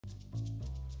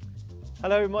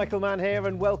Hello, Michael Mann here,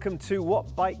 and welcome to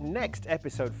What Bike Next,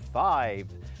 episode 5,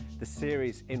 the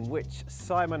series in which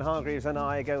Simon Hargreaves and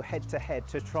I go head to head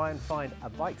to try and find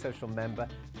a BikeSocial member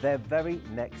their very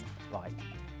next bike.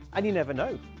 And you never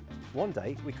know, one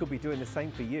day we could be doing the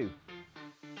same for you.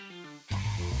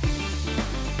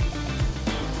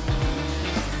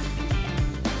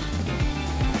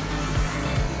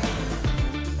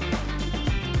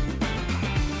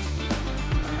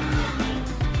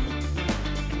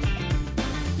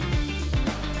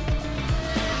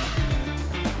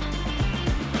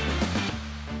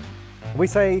 We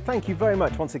say thank you very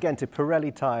much once again to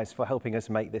Pirelli Tyres for helping us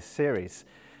make this series.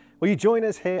 Will you join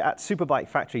us here at Superbike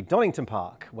Factory, Donington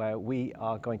Park, where we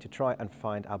are going to try and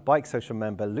find our BikeSocial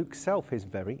member Luke Selfe his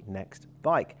very next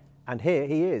bike. And here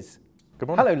he is. Good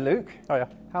morning. Hello, Luke. Oh yeah.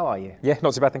 How are you? Yeah,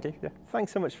 not too bad, thank you. Yeah.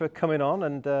 Thanks so much for coming on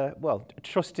and, well,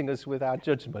 trusting us with our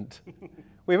judgment.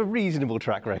 We have a reasonable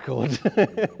track record.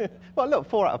 Well, look,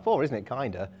 4 out of 4, isn't it,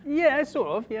 kinda? Yeah, sort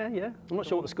of, yeah. I'm not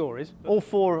sure what the score is. All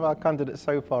 4 of our candidates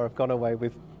so far have gone away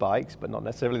with bikes, but not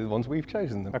necessarily the ones we've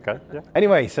chosen them. Okay, yeah.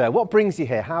 Anyway, sir, what brings you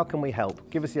here? How can we help?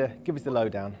 Give us the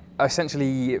lowdown.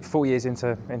 Essentially 4 years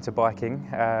into biking,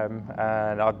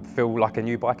 and I feel like a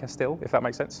new biker still, if that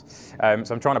makes sense.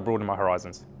 So I'm trying to broaden my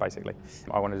horizons, basically.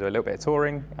 I want to do a little bit of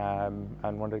touring,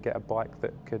 and wanted to get a bike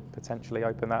that could potentially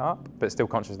open that up, but still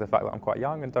conscious of the fact that I'm quite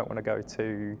young and don't want to go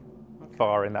too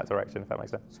far in that direction, if that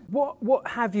makes sense. What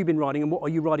have you been riding and what are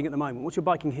you riding at the moment? What's your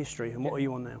biking history and what are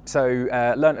you on now? So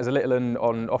learnt as a little un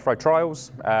on off-road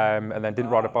trials, and then didn't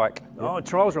ride a bike. Oh,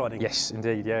 trials riding? Yes,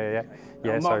 indeed, yeah.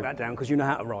 I'll mark that down because you know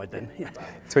how to ride then. Yeah.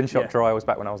 Twin shock trials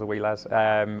back when I was a wee lad,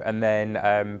 and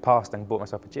then passed and bought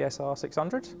myself a GSR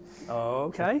 600. Oh,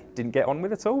 okay. Didn't get on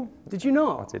with it at all. Did you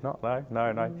not? I did not,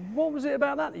 no. What was it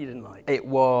about that you didn't like? It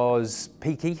was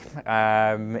peaky,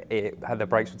 it had the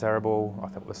brakes were terrible, I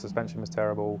thought the suspension was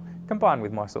terrible. Combined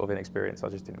with my sort of inexperience, I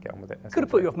just didn't get on with it. Could have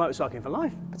put you off motorcycling for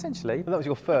life. Potentially. And that was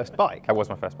your first bike? That was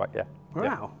my first bike, yeah.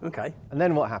 Wow, okay. And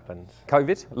then what happened?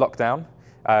 COVID, lockdown.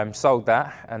 Sold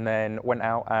that and then went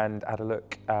out and had a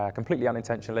look completely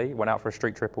unintentionally, went out for a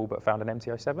street triple but found an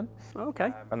MT-07.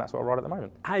 Okay. And that's what I ride at the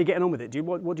moment. How are you getting on with it?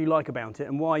 What do you like about it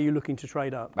and why are you looking to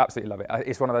trade up? Absolutely love it.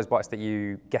 It's one of those bikes that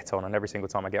you get on and every single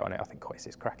time I get on it I think, oh, it's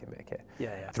cracking bit of kit.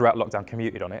 Yeah. Throughout lockdown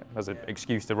commuted on it as an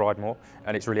excuse to ride more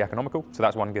and it's really economical, so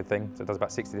that's one good thing. So it does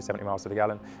about 60 to 70 miles to the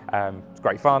gallon. It's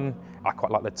great fun. I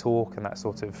quite like the torque and that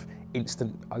sort of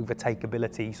instant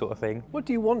overtakeability sort of thing. What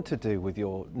do you want to do with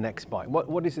your next bike?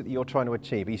 What is it that you're trying to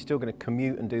achieve? Are you still going to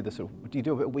commute and do the sort of, do you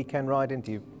do a bit of weekend riding?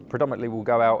 Do you? Predominantly we'll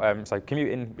go out, so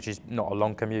commuting, which is not a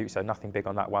long commute, so nothing big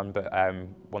on that one, but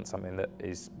want something that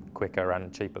is quicker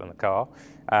and cheaper than the car.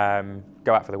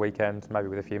 Go out for the weekend, maybe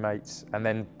with a few mates, and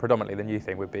then predominantly the new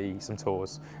thing would be some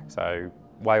tours. So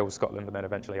Wales, Scotland, and then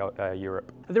eventually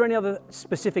Europe. Are there any other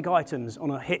specific items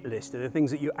on a hit list? Are there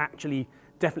things that you actually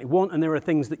definitely want and there are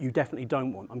things that you definitely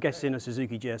don't want? I'm guessing a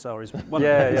Suzuki GSR is one of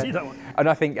the things you don't want. And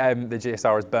I think the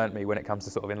GSR has burnt me when it comes to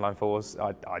sort of inline fours.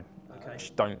 I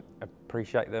just don't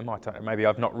appreciate them. Maybe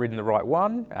I've not ridden the right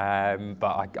one, but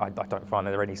I don't find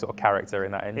there any sort of character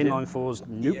in that engine. Inline fours,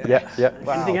 nope. Yeah.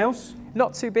 Wow. Anything else?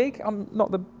 Not too big. I'm not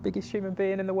the biggest human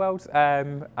being in the world,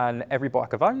 and every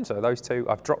bike I've owned, so those two,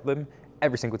 I've dropped them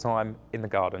every single time in the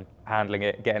garden, handling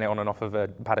it, getting it on and off of a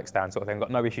paddock stand sort of thing. Got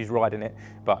no issues riding it,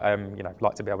 but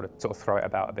like to be able to sort of throw it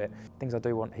about a bit. Things I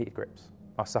do want: heated grips.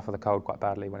 I suffer the cold quite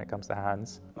badly when it comes to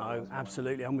hands. Oh,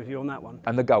 absolutely, I'm with you on that one.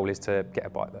 And the goal is to get a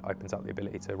bike that opens up the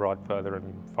ability to ride further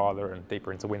and farther and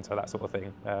deeper into winter, that sort of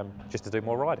thing, just to do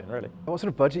more riding, really. What sort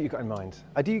of budget you got in mind?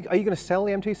 Are you going to sell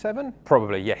the MT-7?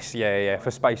 Probably, yes, yeah,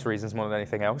 for space reasons more than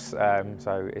anything else.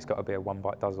 So it's got to be a one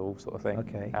bike does all sort of thing.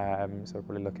 Okay. So we're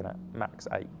probably looking at max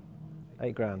 8.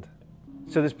 8 grand.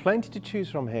 So there's plenty to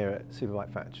choose from here at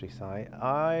Superbike Factory, Si.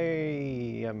 I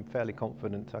am fairly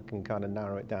confident I can kind of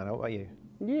narrow it down. How about you?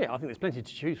 Yeah, I think there's plenty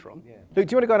to choose from. Yeah. Luke,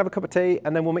 do you want to go and have a cup of tea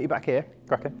and then we'll meet you back here?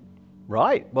 Cracking.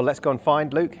 Right, well let's go and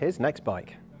find Luke his next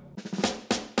bike.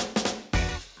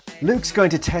 Luke's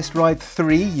going to test ride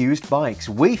 3 used bikes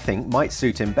we think might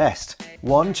suit him best.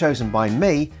 One chosen by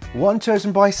me, one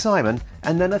chosen by Simon,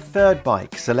 and then a third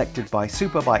bike selected by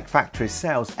Superbike Factory's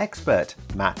sales expert,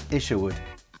 Matt Isherwood.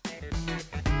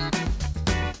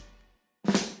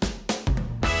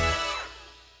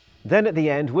 Then at the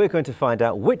end, we're going to find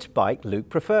out which bike Luke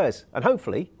prefers, and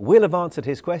hopefully we'll have answered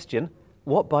his question,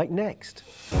 what bike next?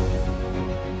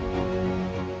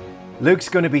 Luke's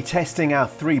going to be testing our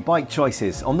 3 bike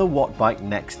choices on the What Bike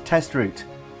Next test route.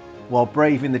 While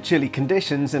braving the chilly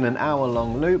conditions in an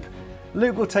hour-long loop,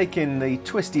 Luke will take in the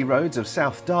twisty roads of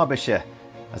South Derbyshire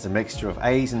as a mixture of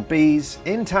A's and B's,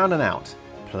 in town and out,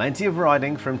 plenty of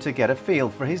riding for him to get a feel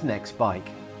for his next bike.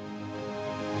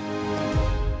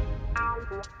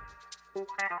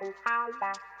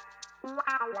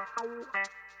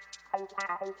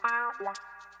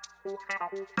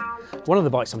 One of the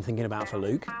bikes I'm thinking about for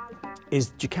Luke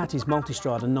is Ducati's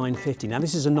Multistrada 950. Now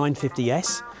this is a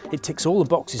 950S. It ticks all the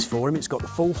boxes for him. It's got the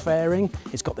full fairing,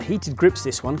 it's got the heated grips,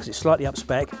 this one, because it's slightly up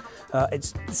spec.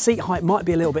 The seat height might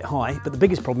be a little bit high, but the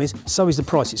biggest problem is, so is the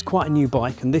price. It's quite a new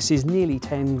bike, and this is nearly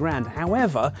 10 grand.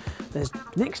 However, there's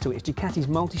next to it is Ducati's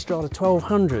Multistrada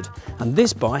 1200, and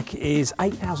this bike is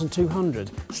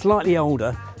 8,200. Slightly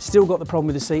older, still got the problem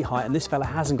with the seat height, and this fella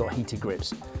hasn't got heated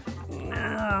grips.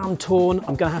 I'm torn.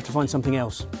 I'm going to have to find something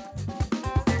else.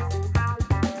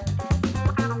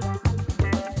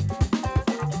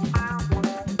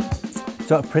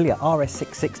 So Aprilia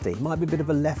RS660 might be a bit of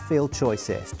a left field choice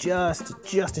here. It's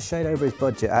just a shade over his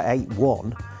budget at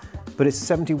 8.1, but it's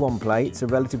 71 plate, it's a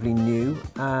relatively new,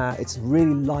 it's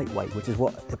really lightweight, which is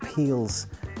what appeals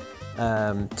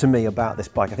to me about this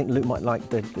bike. I think Luke might like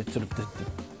the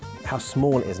how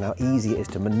small it is and how easy it is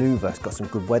to manoeuvre. It's got some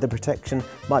good weather protection.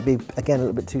 Might be, again, a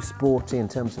little bit too sporty in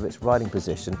terms of its riding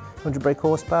position. 100 brake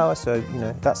horsepower, so you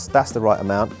know that's the right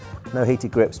amount. No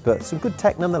heated grips, but some good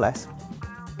tech nonetheless.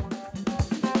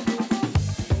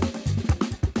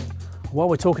 While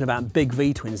we're talking about big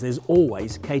V-twins, there's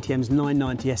always KTM's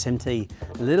 990 SMT.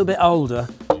 A little bit older.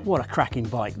 What a cracking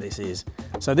bike this is.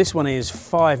 So this one is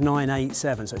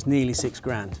 5,987, so it's nearly 6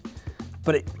 grand.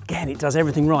 But again, it does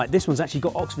everything right. This one's actually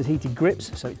got Oxford heated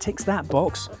grips, so it ticks that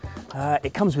box.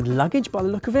 It comes with luggage by the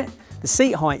look of it. The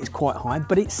seat height is quite high,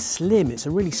 but it's slim. It's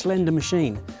a really slender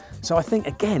machine. So I think,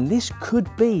 again, this could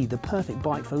be the perfect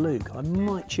bike for Luke. I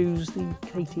might choose the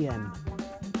KTM.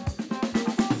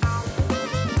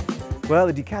 Well,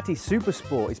 the Ducati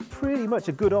Supersport is pretty much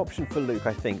a good option for Luke,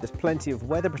 I think. There's plenty of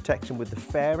weather protection with the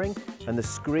fairing and the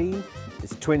screen.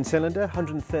 It's a twin cylinder,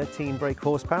 113 brake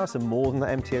horsepower, so more than the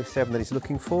MT-07 that he's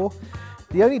looking for.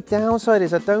 The only downside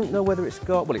is I don't know whether it's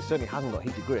got, well, it certainly hasn't got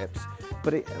heated grips,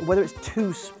 but whether it's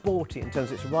too sporty in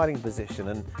terms of its riding position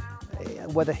and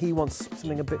whether he wants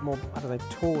something a bit more, I don't know,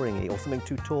 touring-y or something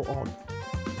to tour on.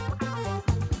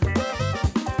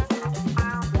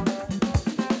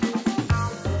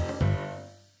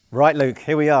 Right, Luke,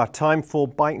 here we are. Time for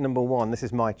bike number 1. This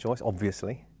is my choice,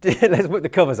 obviously. Let's put the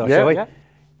covers on, shall we? Yeah.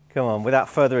 Come on, without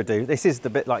further ado. This is the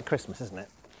bit like Christmas, isn't it?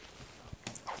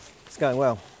 It's going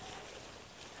well.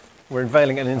 We're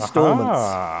unveiling it in instalments.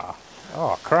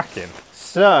 Oh, cracking.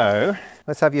 So,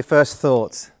 let's have your first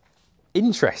thoughts.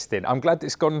 Interesting. I'm glad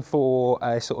it's gone for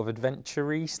a sort of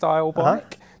adventure-y style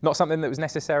bike. Not something that was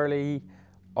necessarily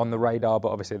on the radar, but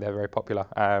obviously they're very popular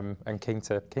and keen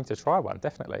to try one,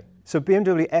 definitely. So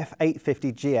BMW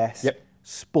F850 GS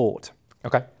Sport.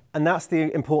 Okay. And that's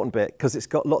the important bit because it's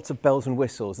got lots of bells and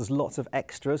whistles. There's lots of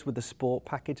extras with the Sport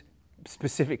package,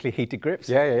 specifically heated grips.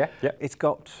 Yeah. It's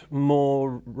got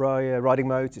more riding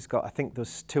modes. It's got, I think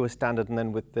there's 2 as standard, and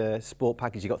then with the Sport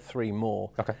package, you've got 3 more.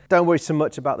 Okay. Don't worry so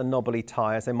much about the knobbly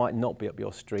tyres. They might not be up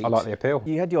your street. I like the appeal.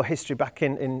 You had your history back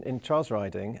in trials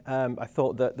riding. I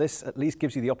thought that this at least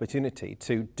gives you the opportunity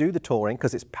to do the touring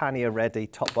because it's pannier ready,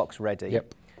 top box ready.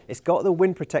 Yep. It's got the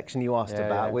wind protection you asked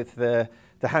about with the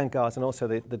handguards and also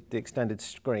the extended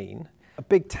screen. A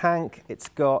big tank. It's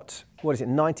got,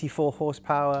 94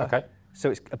 horsepower. Okay. So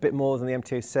it's a bit more than the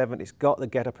MT-07. It's got the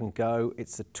get up and go.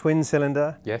 It's a twin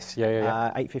cylinder. Yes,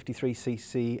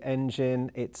 853cc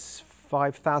engine. It's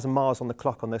 5,000 miles on the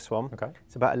clock on this one. Okay.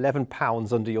 It's about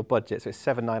 £11 under your budget, so it's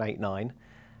 7,989.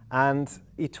 And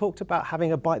you talked about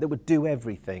having a bike that would do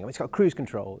everything. I mean, it's got cruise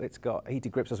control, it's got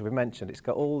heated grips, as we mentioned, it's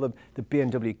got all the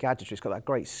BMW gadgetry, it's got that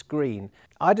great screen.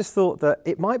 I just thought that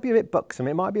it might be a bit buxom,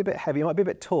 it might be a bit heavy, it might be a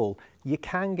bit tall. You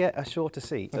can get a shorter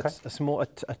seat,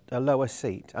 a lower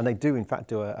seat, and they do in fact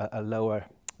do a lower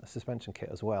suspension kit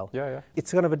as well. Yeah.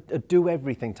 It's kind of a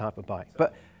do-everything type of bike.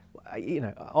 But you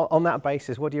know, on that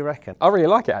basis, what do you reckon? I really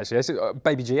like it actually. It's a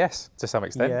baby GS to some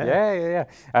extent. Yeah.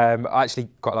 I actually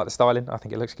quite like the styling. I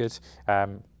think it looks good. Not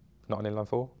an inline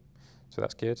 4, so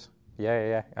that's good.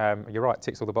 Yeah. You're right,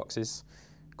 ticks all the boxes.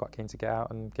 Quite keen to get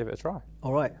out and give it a try.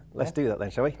 All right, let's do that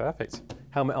then, shall we? Perfect.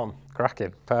 Helmet on.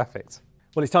 Cracking, perfect.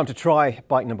 Well, it's time to try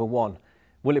bike number 1.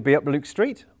 Will it be up Luke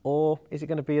Street, or is it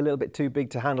going to be a little bit too big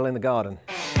to handle in the garden?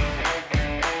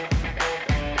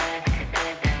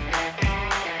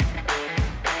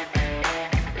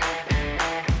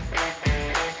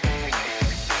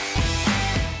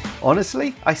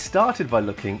 Honestly, I started by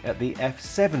looking at the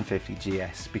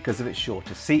F750 GS because of its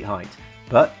shorter seat height,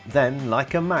 but then,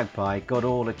 like a magpie, got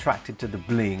all attracted to the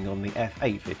bling on the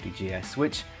F850 GS,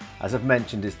 which, as I've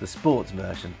mentioned, is the sports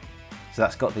version. So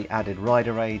that's got the added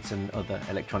rider aids and other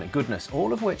electronic goodness,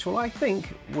 all of which will, I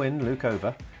think, win Luke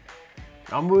over.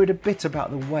 I'm worried a bit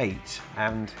about the weight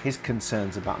and his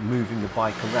concerns about moving the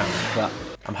bike around, but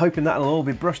I'm hoping that'll all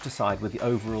be brushed aside with the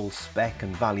overall spec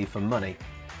and value for money.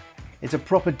 It's a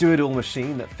proper do-it-all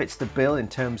machine that fits the bill in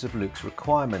terms of Luke's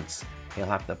requirements. He'll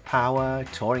have the power,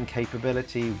 touring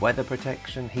capability, weather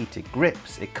protection, heated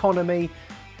grips, economy,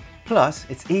 plus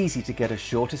it's easy to get a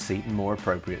shorter seat and more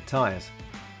appropriate tyres.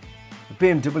 The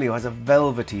BMW has a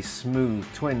velvety, smooth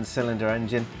twin-cylinder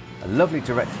engine, a lovely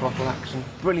direct throttle action,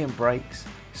 brilliant brakes,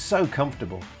 so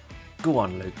comfortable. Go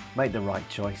on, Luke, make the right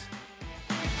choice.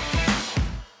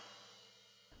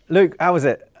 Luke, how was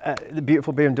it? The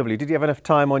beautiful BMW. Did you have enough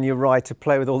time on your ride to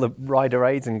play with all the rider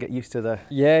aids and get used to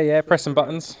the press some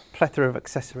buttons, plethora of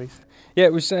accessories? Yeah,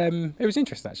 it was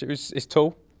interesting actually. It's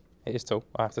tall. It is tall.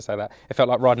 I have to say that. It felt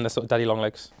like riding the sort of daddy long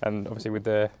legs, and obviously with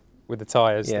the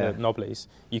tyres, the knobblies,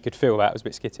 you could feel that it was a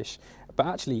bit skittish. But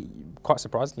actually, quite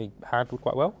surprisingly, handled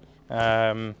quite well.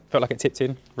 Felt like it tipped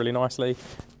in really nicely.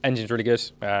 Engine's really good,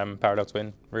 parallel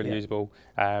twin, really usable.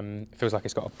 Feels like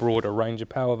it's got a broader range of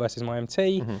power versus my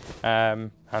MT.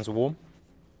 Hands were warm.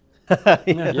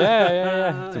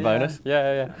 Yeah. It's a bonus.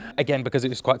 Yeah. Again, because it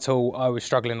was quite tall, I was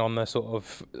struggling on the sort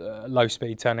of low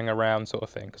speed turning around sort of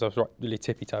thing, because I was really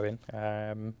tippy-toeing.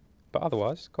 But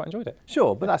otherwise, quite enjoyed it.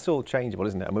 Sure, but that's all changeable,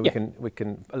 isn't it? I mean, we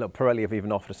can. Look, Pirelli have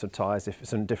even offered us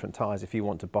some different tyres. If you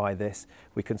want to buy this,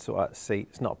 we can sort out the seat.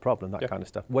 It's not a problem. That kind of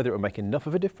stuff. Whether it will make enough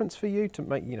of a difference for you to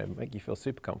make you feel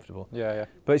super comfortable. Yeah.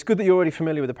 But it's good that you're already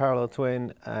familiar with the parallel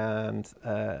twin, and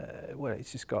well,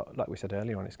 it's just got, like we said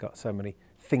earlier on, it's got so many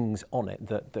things on it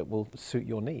that will suit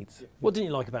your needs. What didn't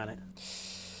you like about it?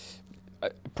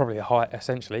 Probably a height,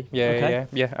 essentially. Yeah,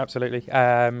 absolutely.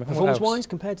 Performance-wise,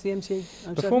 compared to the MT?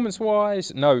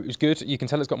 Performance-wise, no, it was good. You can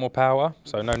tell it's got more power,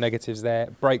 so no negatives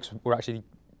there. Brakes were actually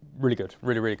really good,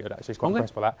 really good. Actually, I was quite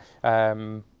impressed by that.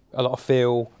 A lot of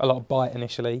feel, a lot of bite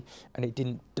initially, and it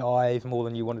didn't dive more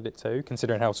than you wanted it to,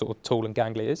 considering how sort of tall and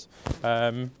gangly it is.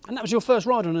 And that was your first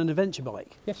ride on an adventure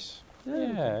bike? Yes.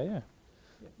 Yeah.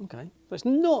 Okay, so it's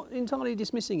not entirely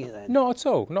dismissing it then? Not at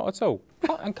all.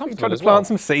 And comfortable. You trying to as well. plant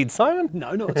some seeds, Simon?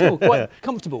 No, not at all. Quite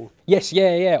comfortable. Yes,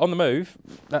 yeah. On the move,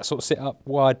 that sort of sit up,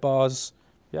 wide bars.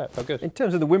 Yeah, it felt good. In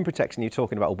terms of the wind protection you're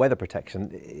talking about, or weather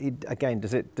protection, again,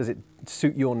 does it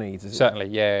suit your needs? Certainly,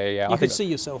 yeah. You can see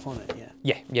yourself on it,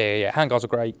 yeah. Yeah. Handguards are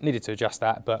great. Needed to adjust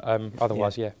that, but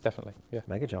otherwise, yeah, definitely. Yeah.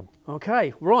 Mega job.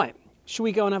 Okay, right. Shall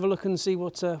we go and have a look and see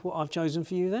what I've chosen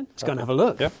for you then? Let's go and have a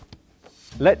look. Yeah.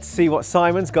 Let's see what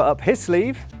Simon's got up his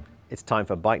sleeve. It's time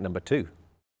for bike number 2.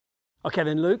 Okay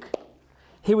then, Luke.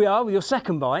 Here we are with your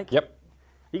second bike. Yep.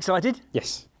 You excited?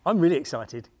 Yes. I'm really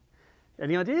excited.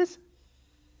 Any ideas?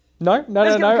 No.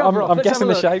 I'm guessing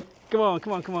the shape. Come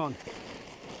on.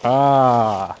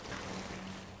 Ah.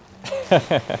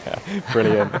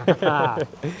 Brilliant.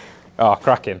 Oh,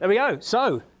 cracking. There we go.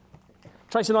 So,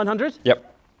 Tracer 900.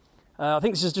 Yep. I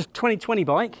think this is just a 2020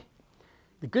 bike.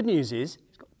 The good news is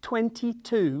it's got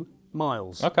 22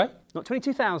 miles. Okay. Not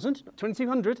 22,000, not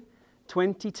 2,200,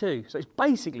 22. So it's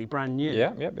basically brand new.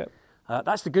 Yep.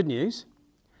 That's the good news.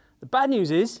 The bad news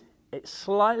is it's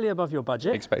slightly above your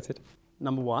budget. Expected.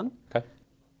 Number one. Okay.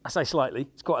 I say slightly,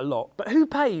 it's quite a lot. But who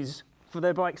pays for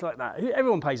their bikes like that?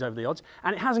 Everyone pays over the odds.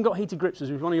 And it hasn't got heated grips, which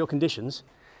was one of your conditions,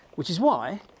 which is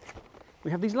why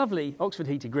we have these lovely Oxford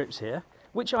heated grips here,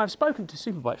 which I've spoken to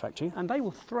Superbike Factory, and they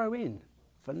will throw in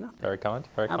for nothing. Very kind.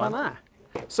 How about that?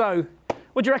 So,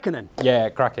 what do you reckon then? Yeah,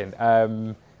 cracking.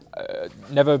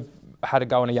 Never had a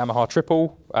go on a Yamaha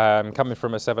triple. Coming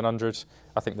from a 700,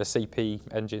 I think the CP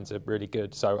engines are really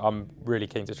good, so I'm really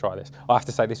keen to try this. I have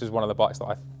to say this was one of the bikes that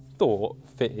I thought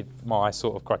fitted my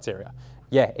sort of criteria.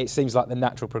 Yeah, it seems like the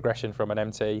natural progression from an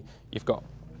MT. You've got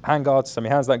handguards, so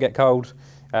your hands don't get cold.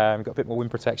 Got a bit more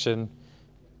wind protection,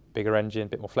 bigger engine, a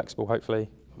bit more flexible, hopefully.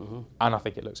 And I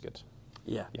think it looks good.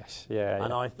 Yeah. Yes. Yeah.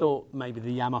 And I thought maybe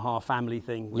the Yamaha family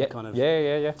thing would kind of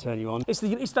turn you on. It's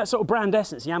that sort of brand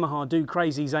essence. Yamaha do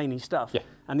crazy, zany stuff. Yeah.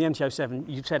 And the MT-07,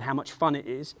 you've said how much fun it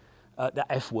is, that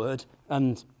F word,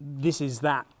 and this is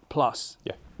that plus.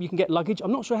 Yeah. You can get luggage.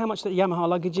 I'm not sure how much the Yamaha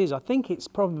luggage is. I think it's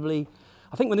probably,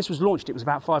 I think when this was launched, it was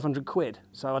about 500 quid.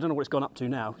 So I don't know what it's gone up to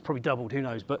now. It's probably doubled, who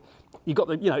knows. But you got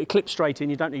the, it clips straight in.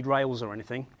 You don't need rails or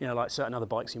anything, like certain other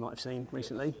bikes you might have seen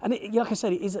recently. And like I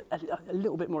said, it is a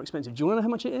little bit more expensive. Do you want to know how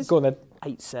much it is? Go on then.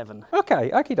 8.7. Okay,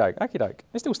 okie doke.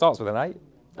 It still starts with an 8.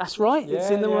 That's right,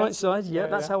 it's in the right side. Yeah,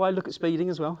 that's how I look at speeding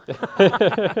as well.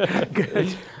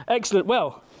 Good. Excellent.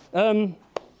 Well,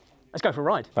 let's go for a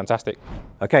ride. Fantastic.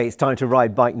 Okay, it's time to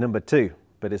ride bike number 2,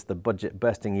 but it's the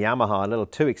budget-bursting Yamaha, a little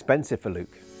too expensive for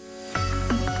Luke.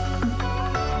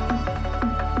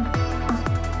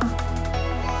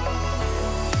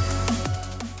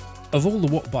 Of all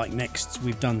the What Bike Nexts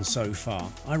we've done so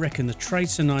far, I reckon the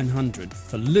Tracer 900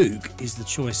 for Luke is the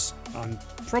choice I'm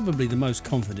probably the most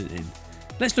confident in.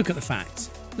 Let's look at the facts.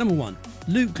 Number 1,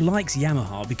 Luke likes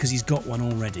Yamaha because he's got one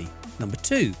already. Number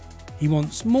 2, he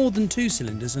wants more than 2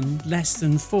 cylinders and less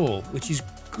than 4, which is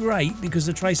great because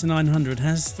the Tracer 900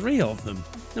 has 3 of them.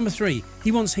 Number 3,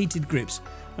 he wants heated grips.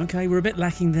 Okay, we're a bit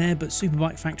lacking there, but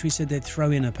Superbike Factory said they'd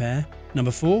throw in a pair.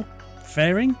 Number 4,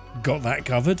 fairing, got that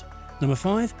covered. Number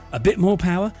 5, a bit more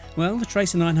power. Well, the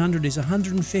Tracer 900 is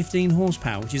 115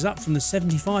 horsepower, which is up from the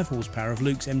 75 horsepower of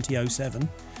Luke's MT-07.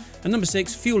 And number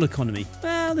 6, fuel economy.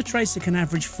 Well, the Tracer can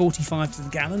average 45 to the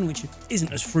gallon, which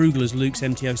isn't as frugal as Luke's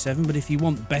MT-07, but if you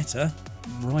want better,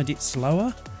 ride it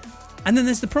slower. And then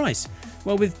there's the price.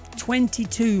 Well, with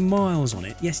 22 miles on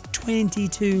it, yes,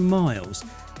 22 miles,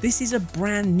 this is a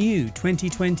brand new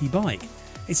 2020 bike.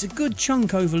 It's a good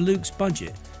chunk over Luke's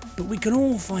budget, but we can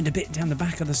all find a bit down the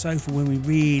back of the sofa when we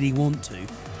really want to.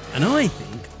 And I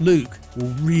think Luke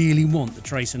will really want the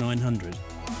Tracer 900.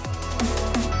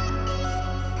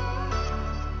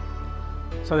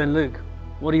 So then, Luke,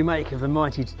 what do you make of the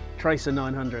mighty Tracer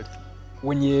 900?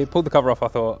 When you pulled the cover off, I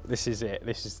thought, this is it.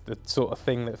 This is the sort of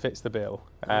thing that fits the bill.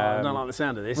 I don't like the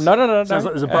sound of this. No. Sounds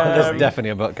like there's a butt. There's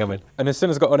definitely a butt coming. And as soon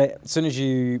as I got on it, as soon as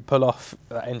you pull off,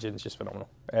 that engine's just phenomenal.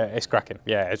 It's cracking.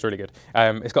 Yeah, it's really good.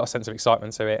 It's got a sense of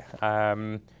excitement to it.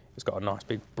 It's got a nice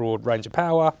big broad range of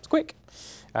power. It's quick.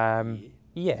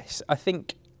 Yes, I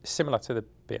think similar to the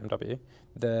BMW,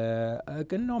 the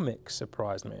ergonomics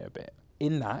surprised me a bit.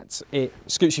 In that, it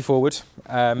scoots you forward,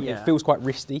 it feels quite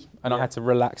wristy, and I had to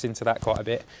relax into that quite a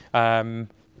bit. And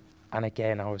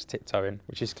again, I was tiptoeing,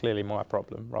 which is clearly my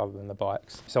problem rather than the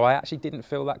bike's. So I actually didn't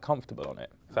feel that comfortable on it,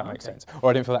 if that makes sense.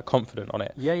 Or I didn't feel that confident on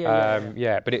it.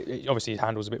 Yeah, but it obviously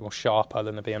handles a bit more sharper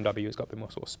than the BMW. It's got a bit more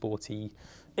sort of sporty.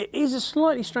 It is a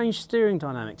slightly strange steering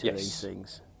dynamic to these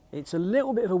things. It's a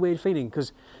little bit of a weird feeling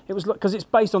because it's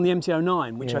based on the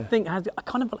MT-09, which I think has a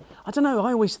kind of, I don't know,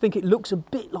 I always think it looks a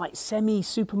bit like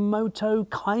semi-supermoto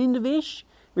kind of ish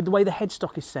with the way the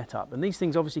headstock is set up, and these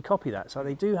things obviously copy that, so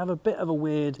they do have a bit of a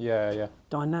weird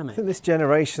dynamic. I think this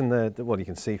generation, well, you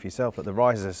can see for yourself that the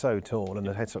risers are so tall and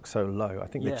the headstock's so low. I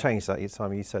think they changed that each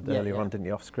time. You said earlier on, didn't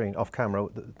you, off screen, off camera,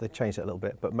 they changed it a little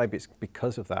bit, but maybe it's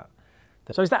because of that.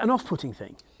 So is that an off-putting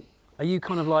thing? Are you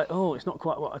kind of like, oh, it's not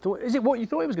quite what I thought? Is it what you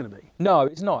thought it was going to be? No,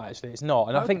 it's not actually, it's not.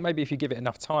 And I think maybe if you give it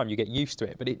enough time, you get used to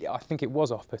it. But I think it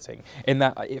was off-putting in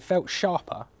that it felt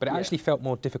sharper, but it actually felt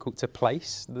more difficult to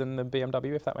place than the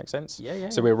BMW, if that makes sense.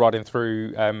 So we were riding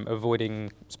through,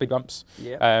 avoiding speed bumps.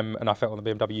 And I felt on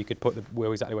the BMW you could put the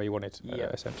wheel exactly where you wanted,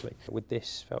 essentially. With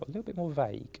this, felt a little bit more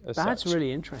vague. That's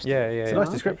really interesting. It's a nice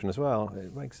description as well.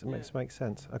 It makes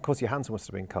sense. Of course, your hands must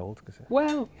have been cold.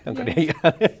 Well, they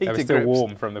were still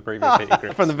warm from the previous heated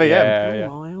grips. From the VM.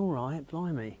 All right,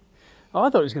 blimey. Oh, I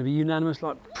thought it was going to be unanimous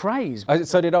praise.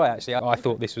 So did I actually. I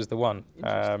thought this was the one.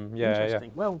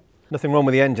 Interesting. Well, nothing wrong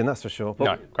with the engine, that's for sure.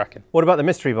 No, cracking. What about the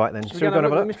mystery bike then? Should we go and have a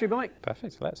look at the mystery bike?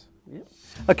 Perfect, let's.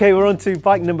 Okay, we're on to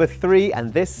bike number 3,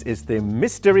 and this is the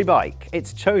mystery bike.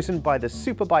 It's chosen by the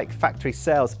Superbike Factory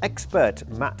sales expert,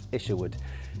 Matt Isherwood.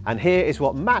 And here is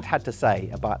what Matt had to say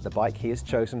about the bike he has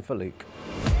chosen for Luke.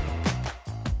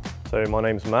 So my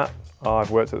name's Matt.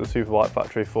 I've worked at the Superbike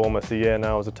Factory for almost a year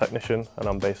now as a technician, and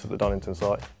I'm based at the Donington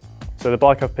site. So the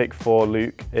bike I've picked for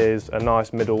Luke is a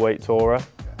nice middleweight tourer.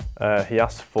 He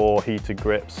asked for heated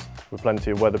grips with plenty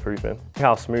of weatherproofing. Look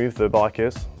how smooth the bike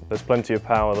is. There's plenty of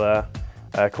power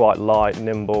there, quite light,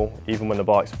 nimble, even when the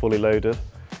bike's fully loaded.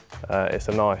 It's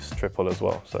a nice triple as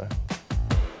well. So.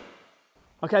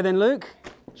 Okay then, Luke,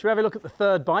 should we have a look at the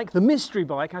third bike, the mystery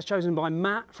bike as chosen by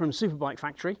Matt from Superbike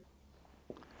Factory?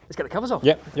 Let's get the covers off.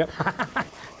 Yep.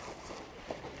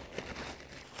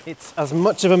 It's as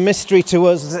much of a mystery to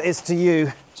us as it is to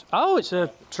you. Oh, it's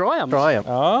a Triumph.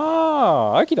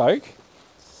 Ah, okie doke.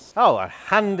 Oh, a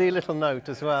handy little note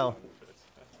as well.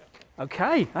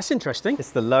 Okay, that's interesting.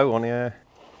 It's the low one, yeah.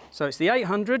 So it's the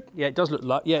 800. Yeah, it does look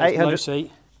low. Yeah, it's low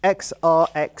seat.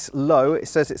 XRX low, it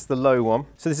says it's the low one.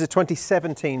 So this is a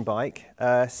 2017 bike,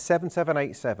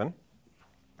 7787.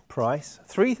 Price,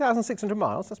 3,600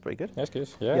 miles, that's pretty good. That's good,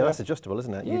 yeah. That's adjustable,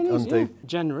 isn't it? Yeah, you undo.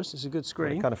 Generous, it's a good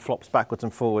screen. It kind of flops backwards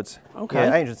and forwards. Okay.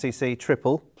 Yeah, 800cc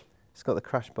triple. It's got the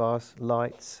crash bars,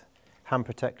 lights, hand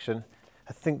protection.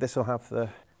 I think this will have the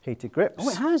heated grips. Oh,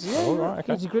 it has, yeah. Oh, right,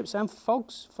 okay. Heated grips and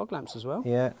fog lamps as well.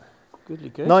 Yeah. Goodly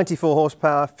good. 94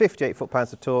 horsepower, 58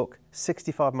 foot-pounds of torque,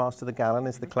 65 miles to the gallon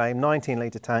is the claim,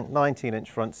 19-litre tank, 19-inch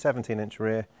front, 17-inch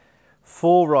rear,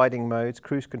 4 riding modes,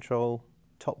 cruise control,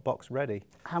 top box ready.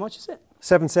 How much is it?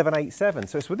 7787,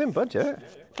 so it's within budget.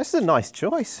 This is a nice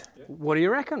choice. What do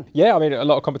you reckon? Yeah, I mean, a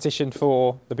lot of competition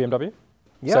for the BMW.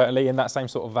 Yeah. certainly in that same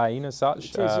sort of vein as such.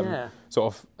 It is, yeah.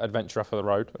 Sort of adventurer for the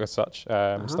road as such,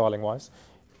 styling-wise.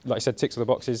 Like I said, ticks all the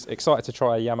boxes. Excited to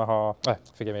try a Yamaha,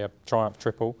 a Triumph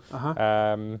Triple.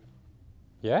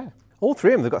 Yeah. All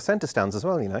three of them, they've got centre stands as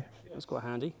well, you know. That's quite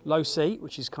handy. Low seat,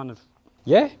 which is kind of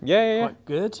Yeah. quite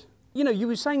good. You know, you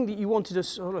were saying that you wanted a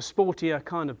sort of sportier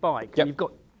kind of bike. Yep. And you've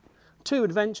got 2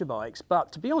 adventure bikes,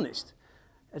 but to be honest,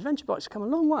 adventure bikes have come a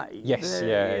long way. Yes,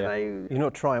 You've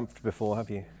not triumphed before, have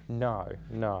you? No,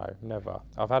 never.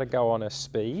 I've had a go on a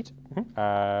speed,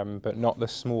 but not the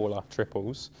smaller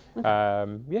triples.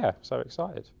 Yeah, so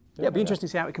excited. Yeah, it'd be interesting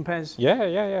to see how it compares Yeah.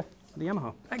 to the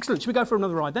Yamaha. Excellent. Should we go for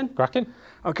another ride then? Cracking.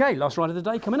 Okay, last ride of the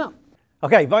day coming up.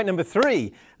 Okay, bike number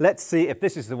 3. Let's see if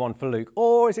this is the one for Luke,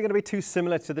 or is it going to be too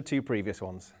similar to the 2 previous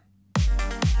ones?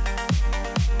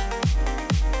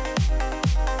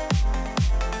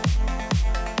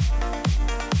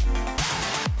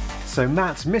 So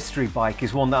Matt's mystery bike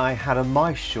is one that I had on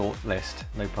my short list,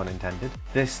 no pun intended.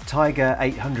 This Tiger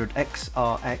 800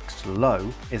 XRX Low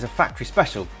is a factory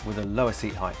special with a lower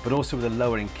seat height, but also with a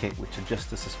lowering kit which adjusts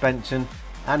the suspension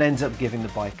and ends up giving the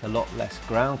bike a lot less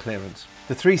ground clearance.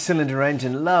 The 3-cylinder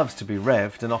engine loves to be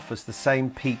revved and offers the same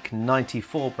peak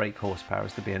 94 brake horsepower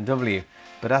as the BMW.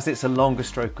 But as it's a longer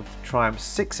stroke of the Triumph's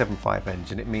 675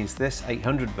 engine, it means this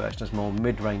 800 version has more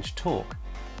mid-range torque.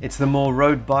 It's the more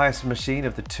road-biased machine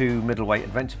of the 2 middleweight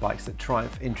adventure bikes that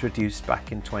Triumph introduced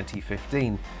back in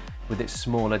 2015, with its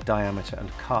smaller diameter and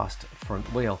cast front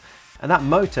wheel. And that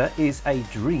motor is a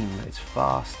dream. It's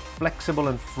fast, flexible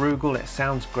and frugal. It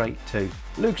sounds great too.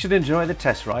 Luke should enjoy the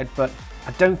test ride, but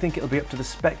I don't think it'll be up to the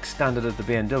spec standard of the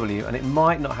BMW, and it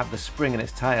might not have the spring in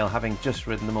its tail, having just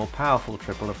ridden the more powerful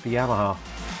triple of the Yamaha.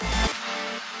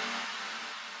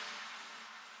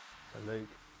 So Luke,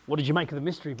 what did you make of the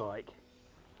mystery bike?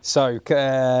 So,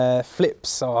 flip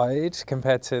side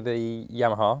compared to the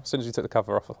Yamaha. As soon as we took the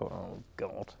cover off, I thought, oh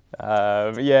God.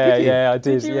 I did.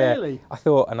 Did you yeah. really? I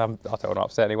thought, and I don't want to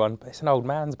upset anyone, but it's an old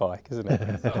man's bike, isn't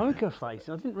it? Poker face.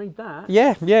 I didn't read that.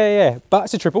 Yeah. But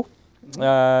it's a triple.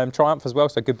 Triumph as well,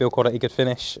 so good build quality, good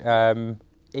finish. I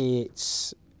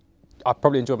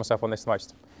probably enjoyed myself on this the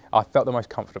most. I felt the most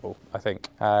comfortable, I think.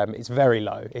 It's very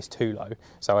low, it's too low.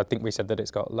 So I think we said that it's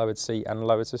got lowered seat and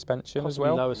lowered suspension as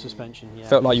well. Lower suspension, yeah.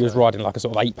 Felt like you was riding like a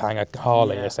sort of 8-panger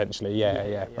Harley, essentially,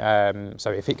 yeah.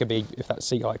 So if that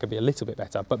seat height could be a little bit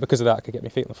better, but because of that I could get my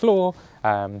feet on the floor,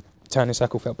 turning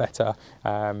circle felt better.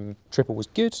 Triple was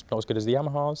good, not as good as the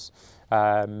Yamahas.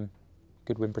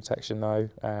 Good wind protection though.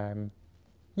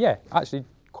 Yeah, actually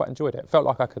quite enjoyed it. Felt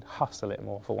like I could hustle it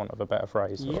more, for want of a better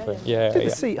phrase. Sort of thing. Did the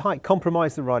seat height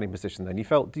compromise the riding position then?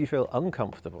 Do you feel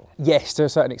uncomfortable? Yes, to a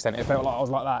certain extent. It felt like I was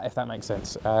like that, if that makes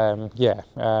sense. So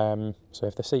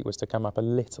if the seat was to come up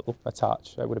a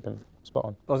touch, it would have been spot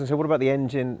on. I was going to say, what about the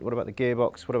engine? What about the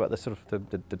gearbox? What about the sort of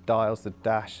the dials, the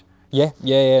dash? Yeah,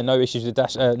 no issues with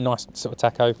dash. Nice sort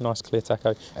of tacho, nice clear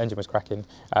tacho. Engine was cracking.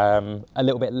 A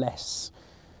little bit less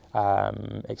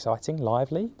exciting,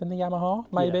 lively than the Yamaha,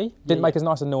 maybe. Didn't make as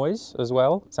nice a noise as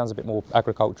well. Sounds a bit more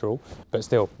agricultural, but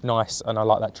still nice, and I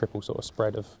like that triple sort of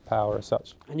spread of power as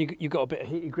such. And you got a bit of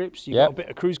heated grips, you got a bit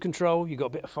of cruise control, you got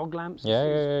a bit of fog lamps.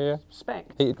 Yeah. Spec.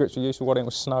 Heated grips were useful when it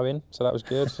was snowing, so that was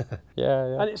good.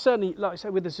 yeah. And it's certainly, like I say,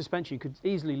 with the suspension, you could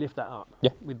easily lift that up.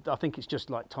 Yeah. I think it's just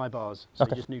like tie bars, so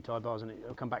you just new tie bars and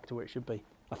it'll come back to where it should be,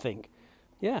 I think.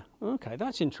 Yeah, okay,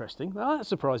 that's interesting. Well, that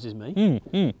surprises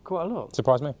me quite a lot.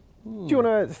 Surprised me. Do you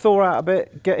want to thaw out a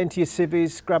bit, get into your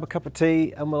civvies, grab a cup of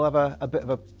tea, and we'll have a bit of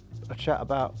a chat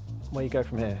about where you go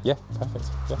from here? Yeah, perfect.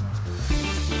 Yeah.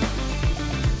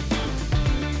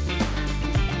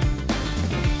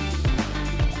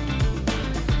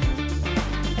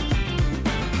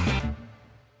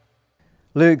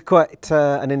 Luke, quite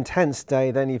an intense day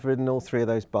then. You've ridden all 3 of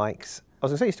those bikes. I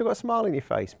was going to say, you still got a smile on your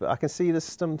face, but I can see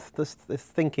there's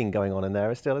thinking going on in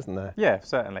there still, isn't there? Yeah,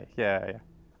 certainly. Yeah.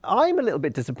 I'm a little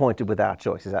bit disappointed with our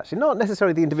choices, actually. Not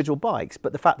necessarily the individual bikes,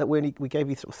 but the fact that we gave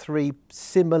you sort of 3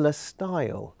 similar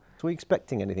style. Were you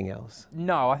expecting anything else?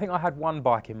 No, I think I had one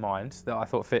bike in mind that I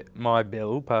thought fit my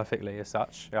bill perfectly as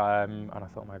such, and I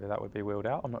thought maybe that would be wheeled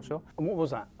out, I'm not sure. And what was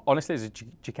that? Honestly, it was a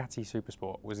Ducati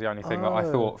Supersport was the only thing that I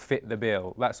thought fit the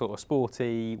bill. That sort of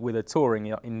sporty, with a touring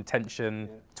intention,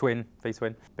 twin,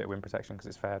 V-twin, bit of wind protection because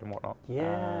it's fared and whatnot.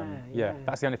 Yeah,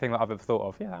 that's the only thing that I've ever thought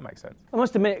of. Yeah, that makes sense. I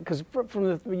must admit, because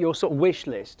from your sort of wish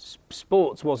list,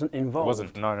 sports wasn't involved. It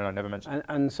wasn't, no, never mentioned.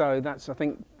 And so I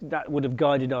think that would have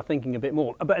guided our thinking a bit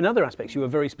more. But in other aspects, you were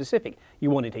very specific.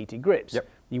 You wanted heated grips. Yep.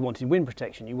 You wanted wind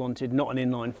protection. You wanted not an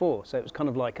inline 4. So it was kind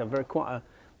of like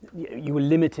you were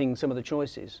limiting some of the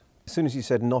choices. As soon as you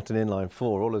said not an inline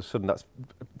four, all of a sudden that's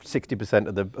 60%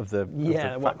 of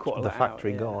the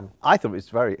factory gone. I thought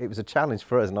it was a challenge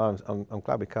for us, and I'm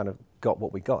glad we kind of got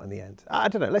what we got in the end. I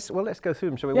don't know. Let's go through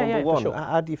them, shall we? One by one. Sure.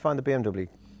 How do you find the BMW?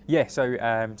 Yeah, so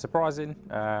surprising.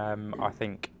 I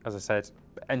think, as I said,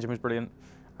 engine was brilliant,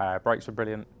 brakes were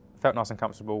brilliant, felt nice and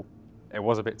comfortable. It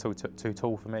was a bit too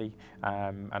tall for me,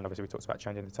 and obviously we talked about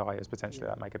changing the tyres. Potentially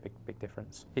that make a big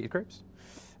difference. Heated grips.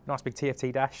 Nice big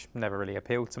TFT dash, never really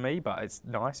appealed to me, but it's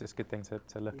nice, it's a good thing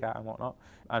to look at and whatnot.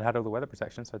 And had all the weather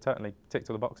protection, so totally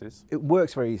ticked all the boxes. It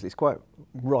works very easily, it's quite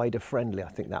rider friendly, I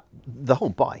think, that the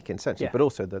whole bike essentially, but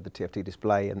also the TFT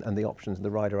display and the options and the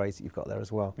rider aids that you've got there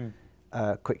as well.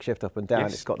 Quick shift up and down,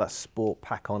 It's got that sport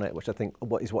pack on it, which I think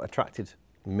what attracted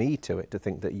me to it, to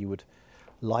think that you would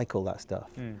like all that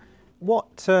stuff.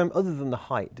 What, other than the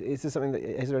height, is there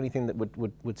anything that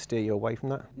would steer you away from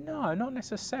that? No, not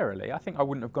necessarily. I think I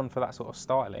wouldn't have gone for that sort of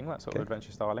styling, that sort of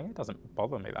adventure styling. It doesn't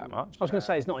bother me that much. I was going to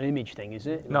say, it's not an image thing, is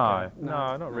it? No,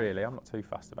 not really. I'm not too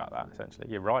fussed about that, essentially.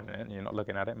 You're riding it and you're not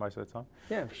looking at it most of the time.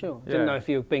 Yeah, for sure. Didn't know if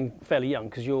you were being fairly young,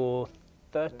 because you're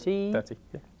 30? 30,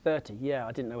 yeah. 30, yeah.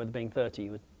 I didn't know whether being 30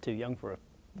 you were too young for a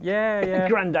yeah.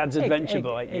 Granddad's adventure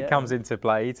bike. It comes into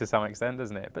play to some extent,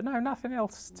 doesn't it? But no, nothing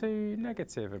else too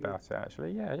negative about it,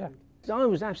 actually. Yeah. I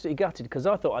was absolutely gutted because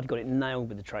I thought I'd got it nailed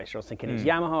with the Tracer. I was thinking it's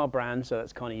Yamaha brand, so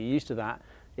that's kind of, you're used to that.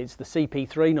 It's the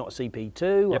CP3, not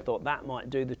CP2. I thought that might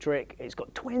do the trick. It's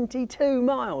got 22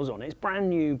 miles on it. It's a brand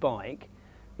new bike.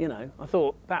 You know, I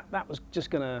thought that was just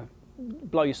going to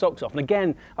blow your socks off. And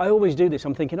again, I always do this.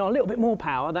 I'm thinking, a little bit more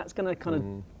power. That's going to kind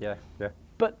of... Yeah.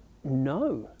 But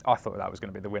no. I thought that was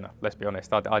going to be the winner, let's be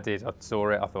honest. I did. I saw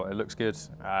it. I thought it looks good.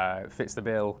 Fits the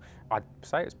bill. I'd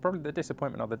say it's probably the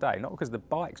disappointment of the day. Not because the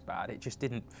bike's bad. It just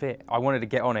didn't fit. I wanted to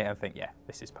get on it and think, yeah,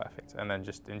 this is perfect, and then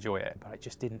just enjoy it. But it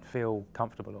just didn't feel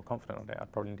comfortable or confident on it.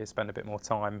 I'd probably need to spend a bit more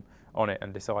time on it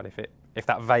and decide if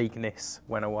that vagueness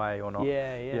went away or not.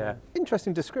 Yeah.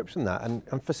 Interesting description, that,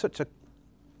 and for such a...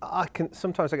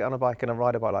 sometimes I get on a bike and I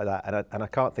ride a bike like that, and I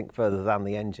can't think further than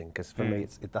the engine, because for me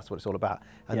that's what it's all about.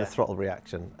 And the throttle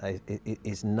reaction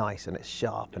is nice and it's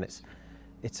sharp and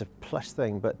it's a plush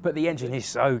thing. But the engine is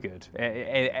so good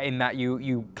in that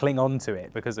you cling on to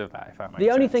it because of that. If that makes sense.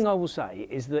 The only thing I will say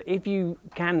is that if you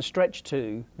can stretch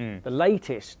to the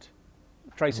latest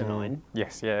Tracer 9,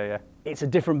 yes, it's a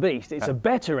different beast. It's a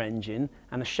better engine,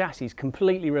 and the chassis is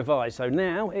completely revised. So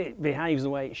now it behaves the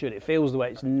way it should. It feels the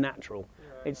way it's natural.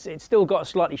 It's still got a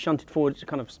slightly shunted forward,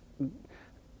 kind of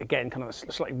a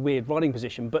slightly weird riding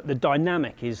position, but the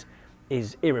dynamic is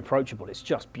irreproachable. It's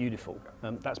just beautiful.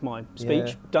 That's my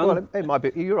speech done. Well, it might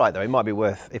be. You're right though. It might be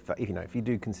worth if you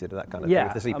do consider that kind of thing.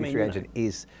 If the CP3 engine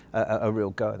is a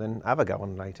real go, then have a go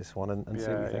on the latest one and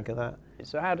see what you think of that.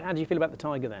 So how do you feel about the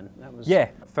Tiger then?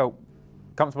 I felt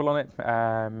comfortable on it,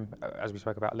 as we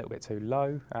spoke about, a little bit too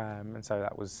low, and so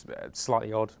that was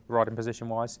slightly odd riding position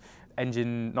wise.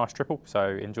 Engine, nice triple,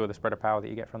 so enjoy the spread of power that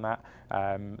you get from that.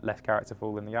 Less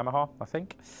characterful than the Yamaha, I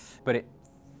think, but it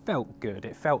felt good.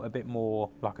 It felt a bit more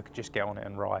like I could just get on it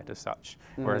and ride as such,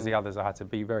 whereas the others I had to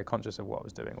be very conscious of what I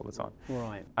was doing all the time.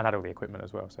 Right. And had all the equipment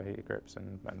as well, so heated grips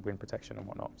and wind protection and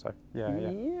whatnot, so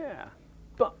yeah.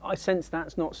 But I sense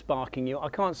that's not sparking you. I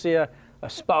can't see a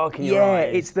spark in your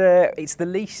eyes. Yeah, it's the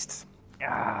least...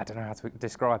 I don't know how to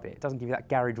describe it. It doesn't give you that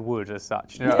garage wood as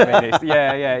such. You know what I mean?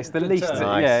 It's the least.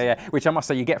 Nice. Which I must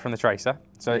say you get from the Tracer.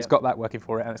 So it's got that working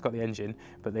for it, and it's got the engine,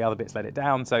 but the other bits let it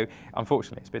down. So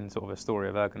unfortunately, it's been sort of a story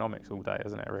of ergonomics all day,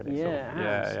 hasn't it? Really.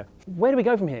 Yeah. Where do we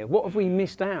go from here? What have we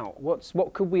missed out?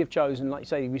 What could we have chosen? Like you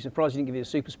say, you'd be surprised you didn't give you a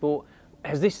Super Sport.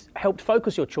 Has this helped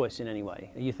focus your choice in any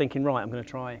way? Are you thinking, right, I'm going to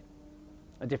try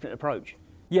a different approach?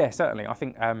 Yeah, certainly. I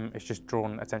think it's just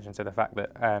drawn attention to the fact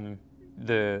that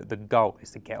the goal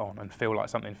is to get on and feel like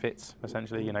something fits,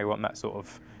 essentially. You know, you want that sort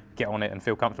of get on it and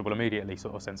feel comfortable immediately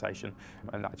sort of sensation,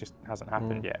 and that just hasn't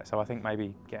happened yet. So I think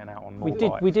maybe getting out on more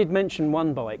bikes. We did mention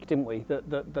one bike, didn't we,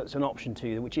 that's an option to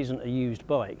you, which isn't a used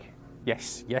bike.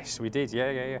 Yes, we did,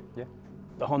 yeah.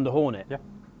 The Honda Hornet, yeah,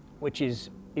 which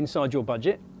is inside your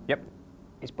budget. Yep.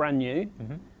 It's brand new,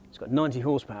 it's got 90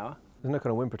 horsepower. There's no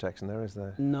kind of wind protection there, is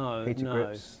there? No, Heated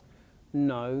grips?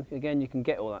 No, again, you can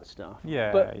get all that stuff.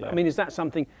 Yeah, but I mean, is that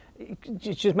something? It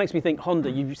just makes me think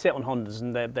Honda. You sit on Hondas,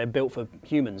 and they're built for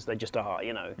humans. They just are,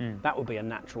 you know. That would be a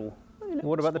natural.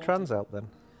 What about the Transalp then?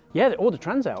 Yeah, or the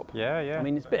Transalp. Yeah. I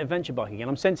mean, it's a bit adventure bike again.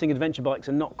 I'm sensing adventure bikes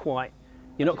are not quite,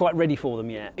 You're not quite ready for them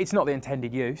yet. It's not the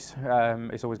intended use.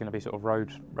 It's always going to be sort of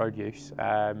road use.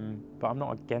 But I'm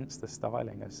not against the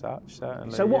styling as such,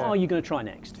 certainly. So what are you going to try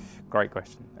next? Great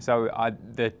question. So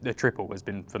the triple has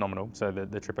been phenomenal. So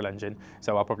the triple engine.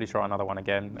 So I'll probably try another one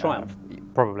again. Triumph.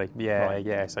 Probably. Yeah. Right.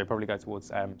 Yeah. So probably go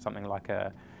towards something like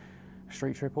a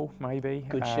street triple, maybe.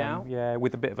 Good shout. Yeah,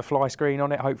 with a bit of a fly screen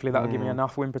on it. Hopefully that'll give me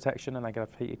enough wind protection, and they can have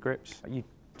heated grips. You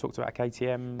talked about a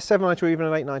KTM. 790 or even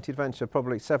an 890 Adventure,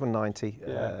 probably 790,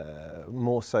 Yeah.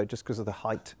 more so just because of the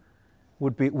height.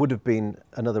 Would have been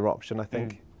another option, I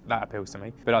think. That appeals to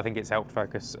me, but I think it's helped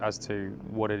focus as to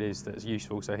what it is that's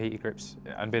useful. So heated grips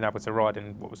and being able to ride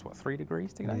in what 3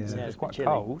 degrees today. Yeah. So Yeah, it was it's quite chilly.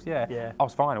 cold. Yeah. Yeah. I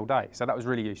was fine all day, so that was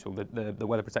really useful. The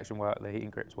weather protection worked, the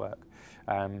heating grips work.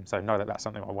 So know that that's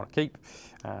something I want to keep,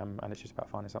 and it's just about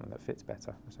finding something that fits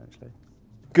better, essentially.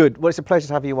 Good. Well, it's a pleasure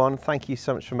to have you on. Thank you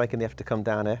so much for making the effort to come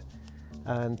down here.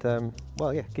 And,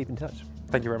 well, yeah, keep in touch.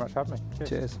 Thank you very much for having me.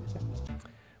 Cheers.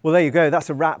 Well, there you go. That's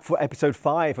a wrap for episode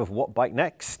 5 of What Bike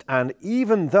Next. And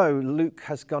even though Luke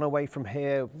has gone away from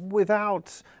here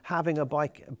without having a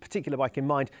particular bike in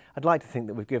mind, I'd like to think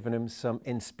that we've given him some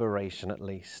inspiration at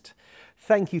least.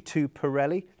 Thank you to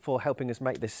Pirelli for helping us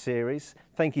make this series.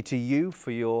 Thank you to you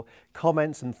for your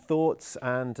comments and thoughts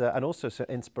and also some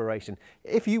inspiration.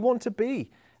 If you want to be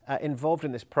involved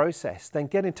in this process, then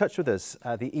get in touch with us.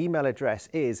 The email address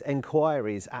is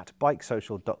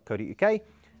enquiries@bikesocial.co.uk.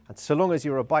 And so long as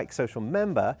you're a BikeSocial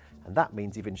member, and that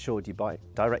means you've insured your bike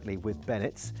directly with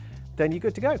Bennetts, then you're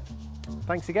good to go.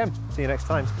 Thanks again. See you next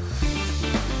time.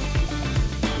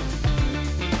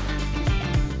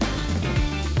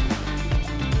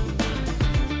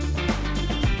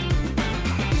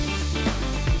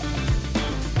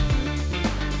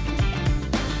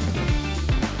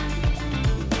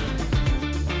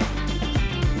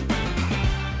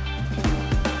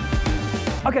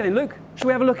 Okay then, Luke, shall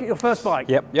we have a look at your first bike?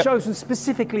 Yep. Chosen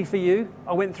specifically for you.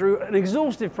 I went through an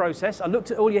exhaustive process. I looked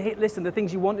at all your hit list and the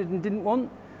things you wanted and didn't want,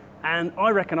 and I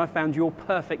reckon I found your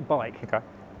perfect bike. Okay.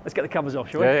 Let's get the covers off,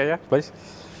 shall we? Yeah, please.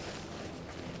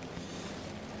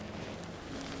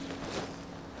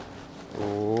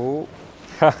 Oh.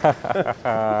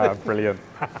 Brilliant.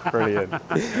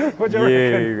 What do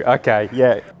you reckon? Okay,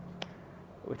 yeah.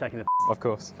 We're taking the Of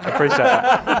course. I appreciate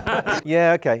that.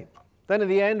 Yeah, okay. Then at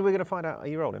the end, we're going to find out, are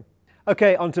you rolling?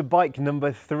 Okay, on to bike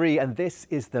number 3, and this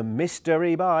is the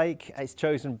mystery bike. It's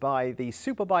chosen by the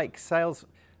Superbike sales.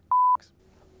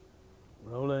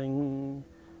 Rolling.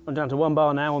 I'm down to 1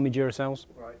 bar now on my Duracells.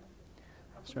 Right.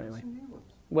 Straight away.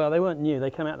 Well, they weren't new. They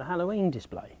came out the Halloween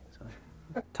display. So.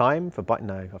 Time for bike.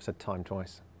 No, I've said time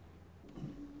twice.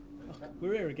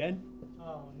 We're here again.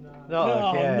 Not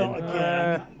No, again. not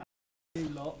again. You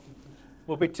lot.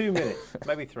 We'll be 2 minutes,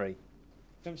 maybe 3.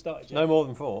 Haven't started yet. No more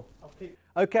than 4.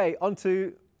 Okay, on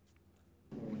to.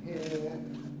 That's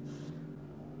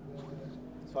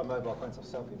why mobile phones are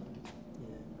selfie.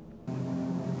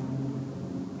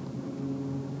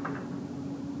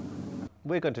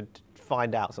 We're going to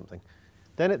find out something.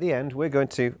 Then at the end, we're going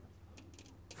to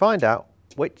find out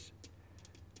what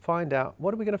are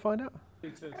we going to find out?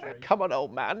 2, 2, 3. Come on,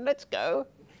 old man, let's go.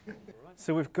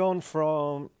 So we've gone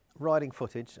from riding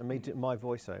footage and me doing my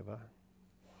voiceover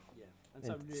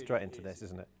straight into this,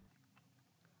 isn't it?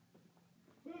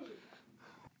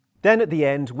 Then at the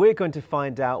end, we're going to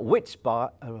find out which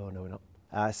bike. Oh no, we're not.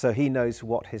 So he knows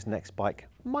what his next bike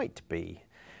might be.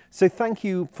 So thank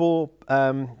you for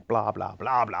blah blah blah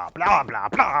blah blah blah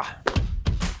blah.